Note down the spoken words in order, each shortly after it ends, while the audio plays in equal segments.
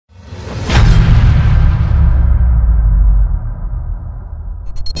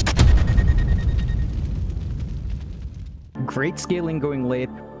great scaling going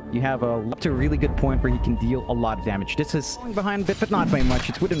late. You have up to a really good point where he can deal a lot of damage. This is going behind a bit, but not by much.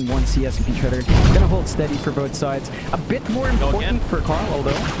 It's within 1 CS of each other. Gonna hold steady for both sides. A bit more important for Carl,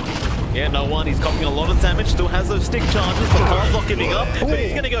 although. Yeah, no one. He's copying a lot of damage. Still has those stick charges, but Carl's not giving up. But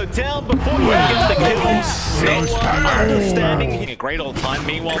he's going to go down before he gets the kill. No one understanding. A great old time.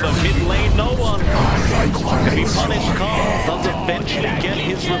 Meanwhile, the mid lane, no one can be punished. Carl does eventually get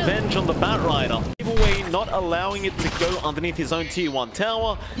his revenge on the Batrider. Giveaway not allowing it to go underneath his own tier 1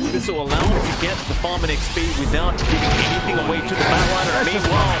 tower. This will allow him to get the farm and XP without giving anything away to the Batrider. And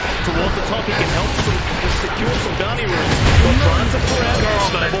meanwhile, towards the top, he can help to secure some bounty rooms. But trying to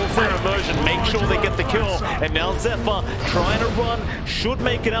forever. Immersion, make sure they get the kill, and now Zephyr trying to run, should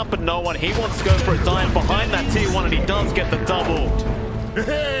make it up, but no one. He wants to go for a dive behind that tier 1, and he does get the double.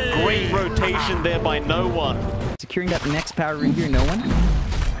 Great rotation there by no one. Securing that next power ring here, no one.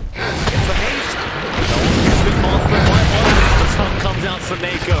 It's the haste. The stun comes out,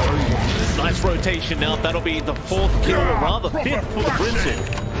 Monaco. Nice rotation now. That'll be the 4th kill, or rather 5th for the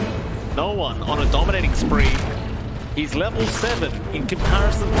Bristle. No one on a dominating spree. He's level 7 in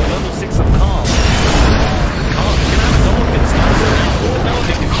comparison to level 6 of Carl. Carl can have Dolphins.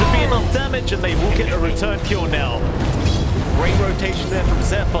 It should be enough damage and they will get a return kill now. Great rotation there from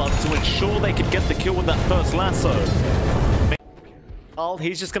Zephyr to ensure they could get the kill with that first lasso. Carl,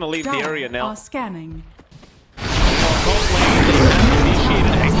 he's just going to leave the area now. Scanning.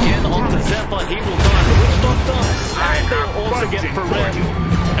 Initiated again onto Zephyr. He will die. The Witch Doctor, and they'll also get Forever.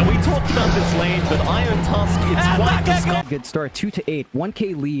 And we talked about this lane, but Iron Tusk, it's quite disgusting. Good start, 2-8,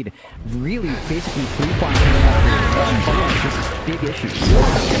 1k lead. Really, basically, free farming. This is big issues.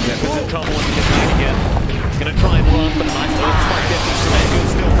 Zephyrs in trouble when he gets back again. He's going to try and run, but a nice earth spike there from Semengo.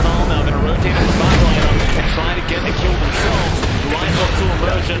 Still calm now. Going to rotate on the Batrider and try to get the kill themselves. Right onto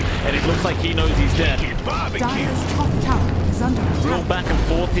immersion, and it looks like he knows he's dead. Dire's top tower is under attack. Real back and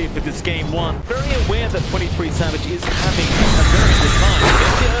forth here for this game 1. Very aware that 23 Savage is having a very good time.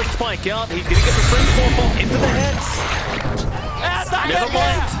 Gets the earth spike out. He didn't get the spring bomb into the heads. Never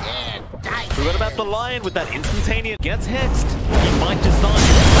mind. Forgot about the lion with that instantaneous. Gets hexed. He might just die.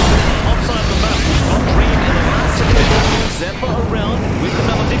 Upside the map. Not Dream in the last second. Zephyr around with the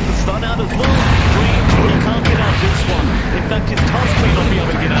Melodic. The stun out as well. Dream, he can't get out this one. In fact, his Tusk may not be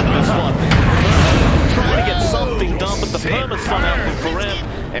able to get out of this one. Trying to get something done, but the perma stun out from Forev.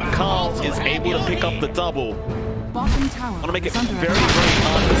 And Carl is able to pick up the double. Bottom tower. I want to make it very, very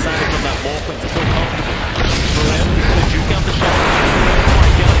hard for Savage on that Warflame to feel comfortable. Forev is going to juke out the shot.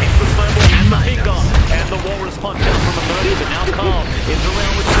 The snowball and the Higa, and the Walrus punch out from Emerge, but now Carl is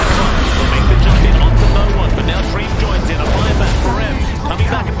around with Zephyr. They'll make the jump in onto no one, but now Dream joins in, a buyback for him. Coming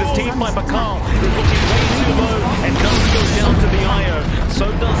back at this team fight, but Carl is looking way too low, and does go down to the IO. So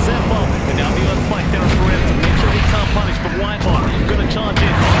does Zephyr, and now the earth spike there for him to make sure he can't punish, but Whitemon gonna charge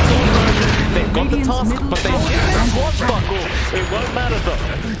in onto Emerge. They've got the task, but they hit the swashbuckle. It won't matter though.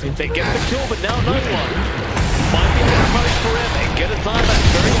 They get the kill, but now no one. Might be able to punish for him and get a time back.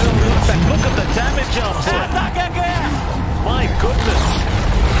 Very early on back. Look at the damage up. My goodness.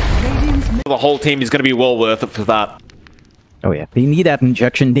 The whole team is going to be well worth it for that. Oh yeah, they need that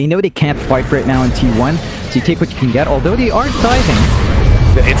injection. They know they can't fight right now in T1, so you take what you can get, although they are diving.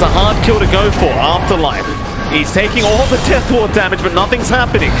 It's a hard kill to go for, Afterlife. He's taking all the Death Ward damage, but nothing's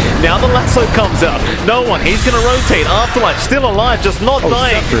happening. Now the lasso comes out. No one. He's going to rotate. Afterlife still alive, just not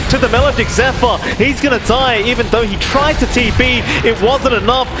dying. Zephyr. To the Melodic Zephyr. He's going to die, even though he tried to TP. It wasn't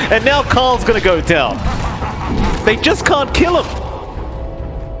enough, and now Carl's going to go down. They just can't kill him.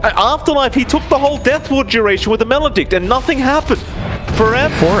 Afterlife, he took the whole Death Ward duration with the Melodic, and nothing happened.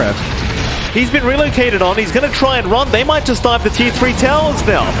 Forever. He's been relocated on. He's going to try and run. They might just dive the tier 3 towers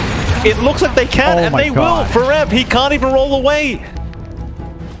now. It looks like they can, and they will. Forever, he can't even roll away.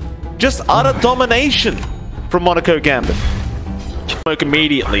 Just utter domination from Monaco Gambit. Smoke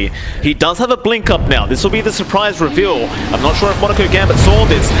immediately. He does have a blink up now. This will be the surprise reveal. I'm not sure if Monaco Gambit saw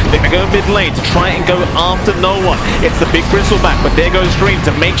this. They're going to go mid lane to try and go after no one. It's the big Bristleback, but there goes Dream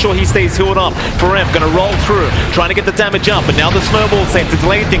to make sure he stays healed up. Forev going to roll through, trying to get the damage up, but now the snowball saves to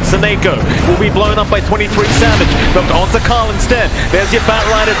delay things. Semengo will be blown up by 23 Savage. But onto Carl instead. There's your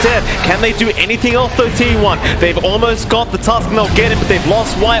Batrider dead. Can they do anything else though, T1? They've almost got the Tusk and they'll get him, but they've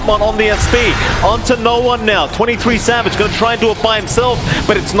lost Whitemon on the SP. Onto no one now. 23 Savage going to try and do it by himself,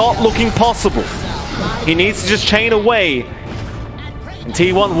 but it's not looking possible. He needs to just chain away, and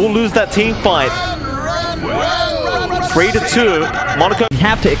T1 will lose that team fight. 3-2. Monaco. You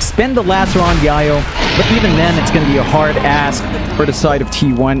have to expend the lasso on the IO, but even then it's going to be a hard ask for the side of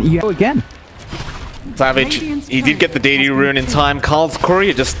T1. You go again. Savage, he did get the DD rune in time. Carl's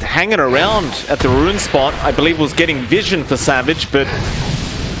courier just hanging around at the rune spot. I believe was getting vision for Savage, but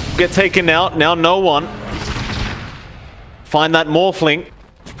get taken out. Now no one. Find that Morphling.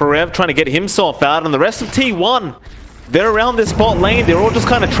 Forev trying to get himself out, and the rest of T1, they're around this bot lane. They're all just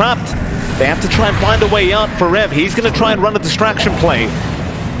kind of trapped. They have to try and find a way out. Forev, he's going to try and run a distraction play.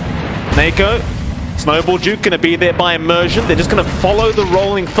 Nako, Snowball Duke going to be there by immersion. They're just going to follow the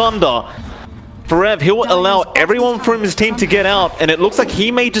Rolling Thunder. Forev, he'll allow everyone from his team to get out, and it looks like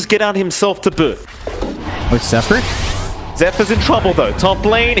he may just get out himself to boot. With Zephyr? Zephyr's in trouble though. Top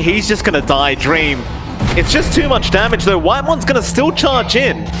lane, he's just going to die. Dream. It's just too much damage though. Whitemon's going to still charge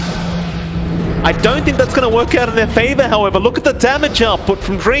in. I don't think that's going to work out in their favor, however. Look at the damage output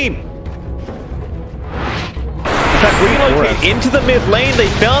from Dream. In fact, relocate into the mid lane. They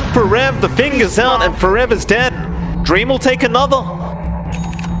found Forev. The finger's out, and Forev is dead. Dream will take another.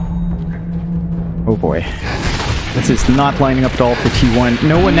 Oh boy. This is not lining up at all for T1.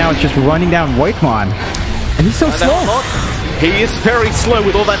 No one now is just running down Whitemon. And he's so slow. He is very slow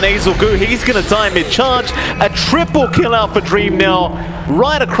with all that nasal goo. He's going to die mid-charge. A triple kill out for Dream now,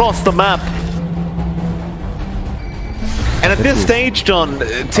 right across the map. And at this stage, John,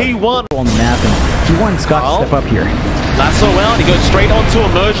 T1... on the map, and T1's got to step up here. Lasso out, he goes straight onto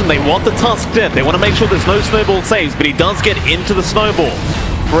immersion. They want the Tusk dead. They want to make sure there's no snowball saves, but he does get into the snowball.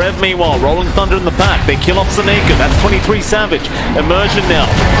 Forev, meanwhile, Rolling Thunder in the back. They kill off Zaneka. That's 23 Savage. Immersion now.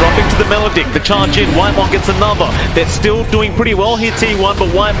 Dropping to the Melodic. The charge in. Whitemon gets another. They're still doing pretty well here, T1, but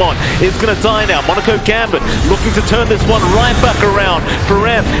Whitemon is going to die now. Monaco Gambit looking to turn this one right back around.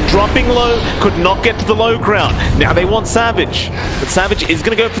 Forev dropping low. Could not get to the low ground. Now they want Savage. But Savage is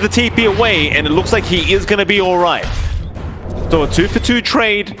going to go for the TP away, and it looks like he is going to be alright. So a 2-for-2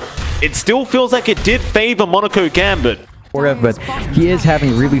 trade. It still feels like it did favor Monaco Gambit. But he is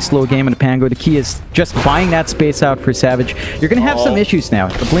having a really slow game in the Pango. The key is just buying that space out for Savage. You're going to have some issues now.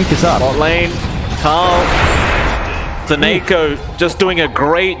 The blink is up. Bot lane, Carl, Zaneko just doing a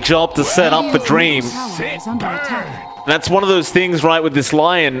great job to set up for Dream. That's one of those things, right, with this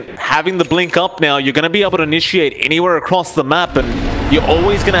Lion. Having the blink up now, you're going to be able to initiate anywhere across the map, and you're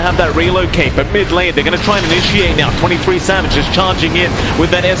always going to have that relocate. But mid lane, they're going to try and initiate now. 23 Savage just charging in with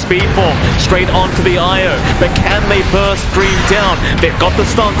that SB form straight onto the IO. But can they burst Dream down? They've got the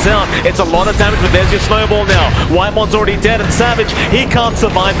stunts out. It's a lot of damage, but there's your snowball now. Whitemon's already dead, and Savage, he can't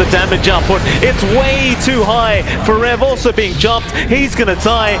survive the damage output. It's way too high. Forev also being jumped. He's going to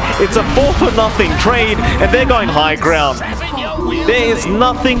die. It's a 4-for-0 trade, and they're going high ground. There is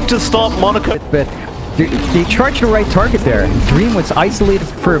nothing to stop Monaco. But they charged the right target there. Dream was isolated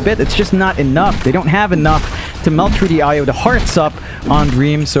for a bit. It's just not enough. They don't have enough to melt through the IO. The heart's up on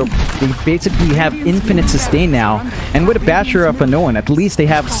Dream, so they basically have infinite sustain now. And with a Basher up and no one, at least they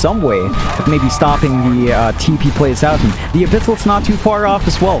have some way of maybe stopping the TP plays out. And the Abyssal's not too far off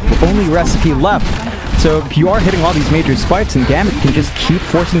as well. The only recipe left. So if you are hitting all these major spikes, and Gambit can just keep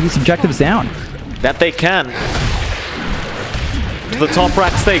forcing these objectives down. That they can. To the top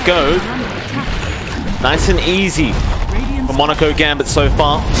racks they go. Nice and easy for Monaco Gambit so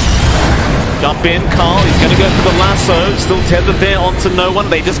far. Jump in, Carl, he's going to go for the lasso. Still tethered there onto no one.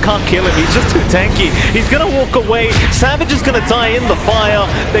 They just can't kill him. He's just too tanky. He's going to walk away. Savage is going to die in the fire.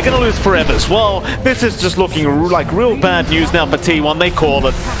 They're going to lose forever as well. This is just looking like real bad news now for T1. They call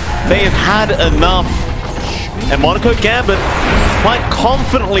it. They have had enough. And Monaco Gambit quite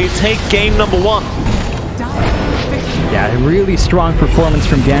confidently take game number 1. Yeah, a really strong performance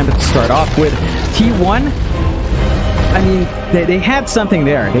from Gambit to start off with. T1, I mean, they had something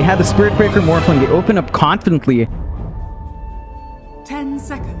there. They had the Spirit Breaker Morphling. They opened up confidently. 10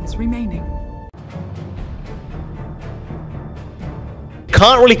 seconds remaining.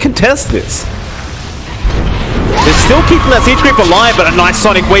 Can't really contest this. They're still keeping that siege creep alive, but a nice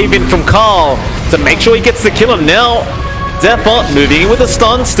Sonic Wave in from Carl to make sure he gets the kill. And now Zephyr moving in with a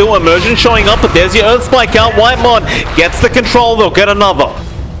stun, still immersion showing up, but there's your Earth Spike out. Whitemon gets the control, they'll get another.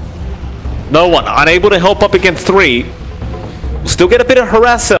 No one, unable to help up against 3. Still get a bit of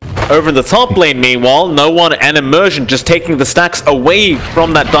harasser. Over in the top lane, meanwhile, no one and immersion just taking the stacks away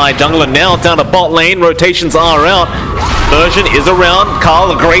from that die jungler. Now down to bot lane, rotations are out. Immersion is around.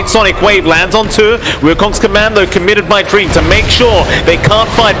 Carl, a great Sonic Wave lands on 2. Wukong's commando committed by Dream to make sure they can't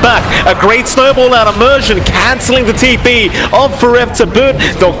fight back. A great snowball out. Immersion cancelling the TP of Forev to boot.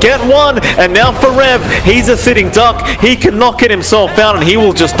 They'll get one, and now Forev, he's a sitting duck. He cannot get himself out, and he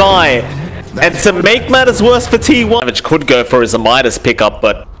will just die. And to make matters worse for T1, which could go for his Midas pickup,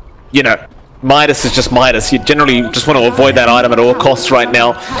 but you know, Midas is just Midas. You generally just want to avoid that item at all costs right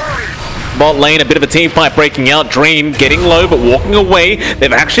now. Bot lane, a bit of a team fight breaking out. Dream getting low but walking away.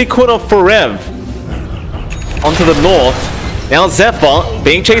 They've actually caught off Forev. onto the north. Now Zephyr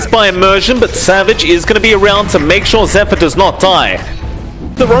being chased by Immersion, but Savage is going to be around to make sure Zephyr does not die.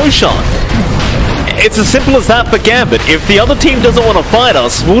 The Roshan. It's as simple as that for Gambit. If the other team doesn't want to fight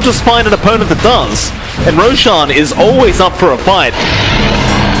us, we'll just find an opponent that does. And Roshan is always up for a fight.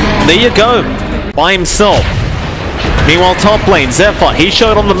 There you go. By himself. Meanwhile, top lane, Zephyr, he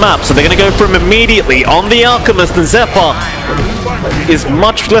showed on the map, so they're going to go for him immediately on the Alchemist, and Zephyr is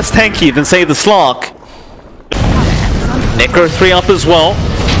much less tanky than, say, the Slark. Necro 3 up as well.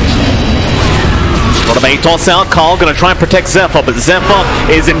 Got a bait toss out. Carl going to try and protect Zephyr, but Zephyr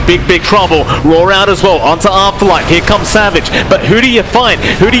is in big trouble. Roar out as well onto Afterlife. Here comes Savage, but who do you find?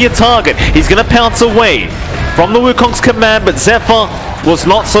 Who do you target? He's going to pounce away from the Wukong's command, but Zephyr was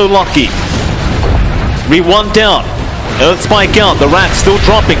not so lucky. 3-1 down. Earth Spike out, the rack still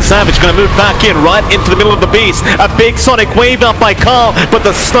dropping. Savage going to move back in, right into the middle of the beast. A big sonic wave up by Carl, but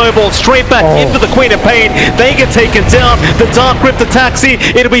the snowball straight back into the Queen of Pain. They get taken down. The Dark Rift, the taxi,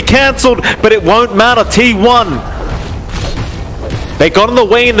 it'll be cancelled, but it won't matter. T1. They got in the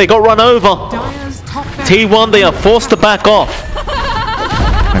way and they got run over. T1, they are forced to back off.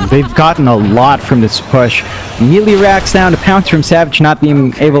 And they've gotten a lot from this push. Melee racks down to pounce from Savage, not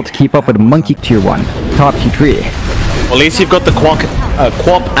being able to keep up with a Monkey tier 1, top tier 3. Well, at least you've got the Quap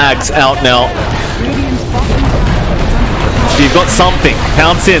Ags out now. So you've got something.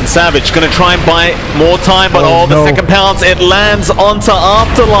 Pounce in. Savage going to try and buy more time, but the second pounce, it lands onto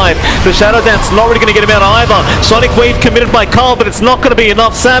Afterlife. The Shadow Dance not really going to get him out either. Sonic Wave committed by Carl, but it's not going to be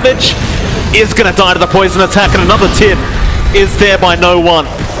enough. Savage is going to die to the poison attack, and another tip is there by no one.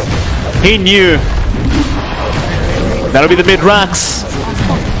 He knew. That'll be the mid-racks.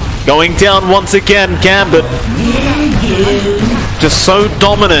 Going down once again, Gambit. Just so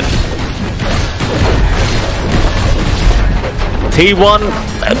dominant.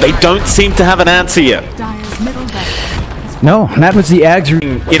 T1, they don't seem to have an answer yet. No, that was the Ags.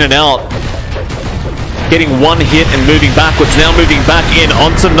 In and out. Getting one hit and moving backwards. Now moving back in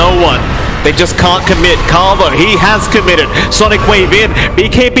onto no one. They just can't commit. Carlo, he has committed. Sonic Wave in.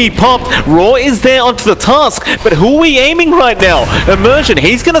 BKB popped. Raw is there onto the task. But who are we aiming right now? Immersion,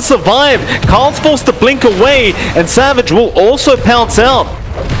 he's going to survive. Carl's forced to blink away. And Savage will also pounce out.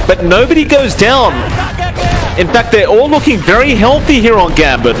 But nobody goes down. In fact, they're all looking very healthy here on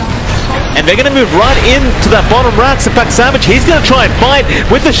Gambit. And they're going to move right into that bottom racks. In fact, Savage, he's going to try and fight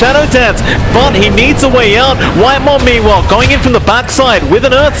with the Shadow Dance, but he needs a way out. Whitemon, meanwhile, going in from the backside with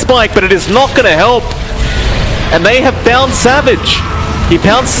an Earth Spike, but it is not going to help. And they have found Savage. He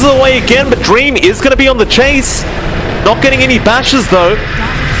pounces away again, but Dream is going to be on the chase. Not getting any bashes, though.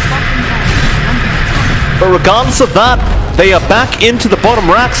 But regardless of that, they are back into the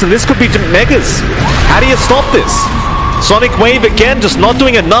bottom racks, and this could be Megas. How do you stop this? Sonic Wave again, just not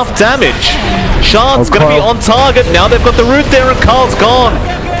doing enough damage. Shan's going to be on target. Now they've got the root there and Carl's gone.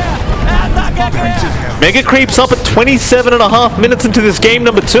 Mega creeps up at 27.5 minutes into this game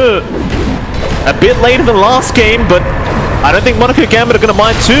number 2. A bit later than last game, but I don't think Monaco Gambit are going to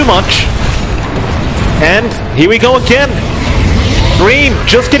mind too much. And here we go again. Dream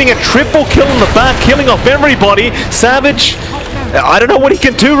just getting a triple kill in the back, killing off everybody. Savage, I don't know what he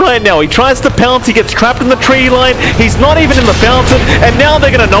can do right now. He tries to pounce, he gets trapped in the tree line. He's not even in the fountain, and now they're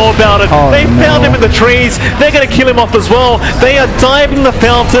going to know about it. They found him in the trees. They're going to kill him off as well. They are diving in the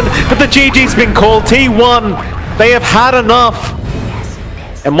fountain, but the GG's been called. T1, they have had enough.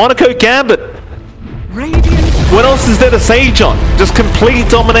 And Monaco Gambit, what else is there to say, John? Just complete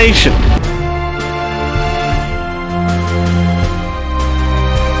domination.